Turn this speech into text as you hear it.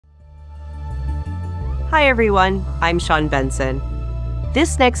Hi everyone, I'm Sean Benson.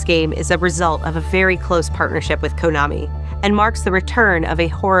 This next game is a result of a very close partnership with Konami and marks the return of a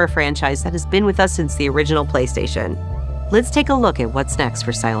horror franchise that has been with us since the original PlayStation. Let's take a look at what's next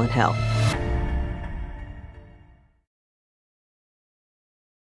for Silent Hill.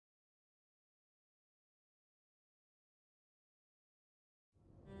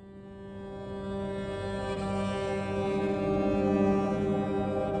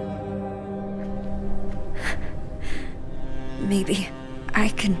 Maybe I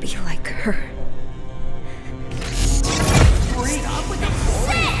can be like her.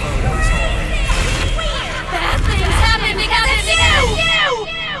 Bad things happen because it's you!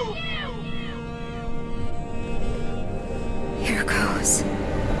 Here goes.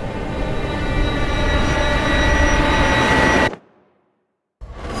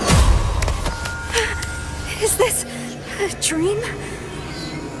 Is this a dream?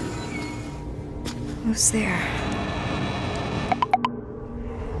 Who's there?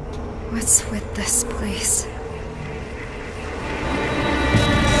 What's with this place?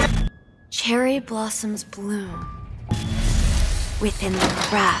 Cherry blossoms bloom within the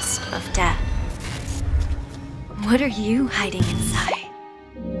grasp of death. What are you hiding inside?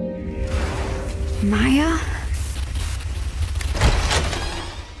 Maya?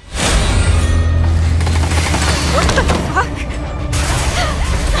 What the fuck?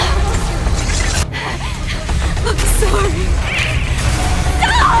 I'm sorry.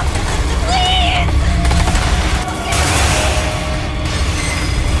 Stop! Please!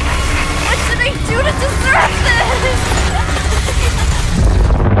 What did I do to deserve this?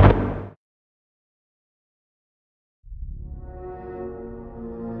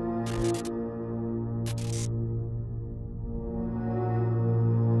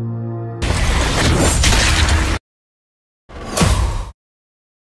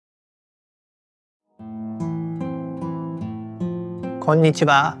こんにち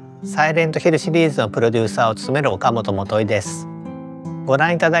は。サイレントヒルシリーズのプロデューサーを務める岡本元井です。ご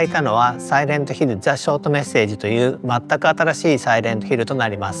覧いただいたのはサイレントヒルザ・ショートメッセージという全く新しいサイレントヒルとな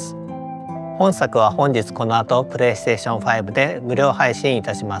ります。本作は本日この後プレイステーション5で無料配信い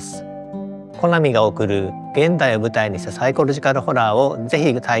たします。コナミが送る現代を舞台にしたサイコロジカルホラーをぜ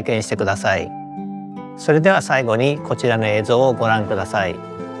ひ体験してください。それでは最後にこちらの映像をご覧ください。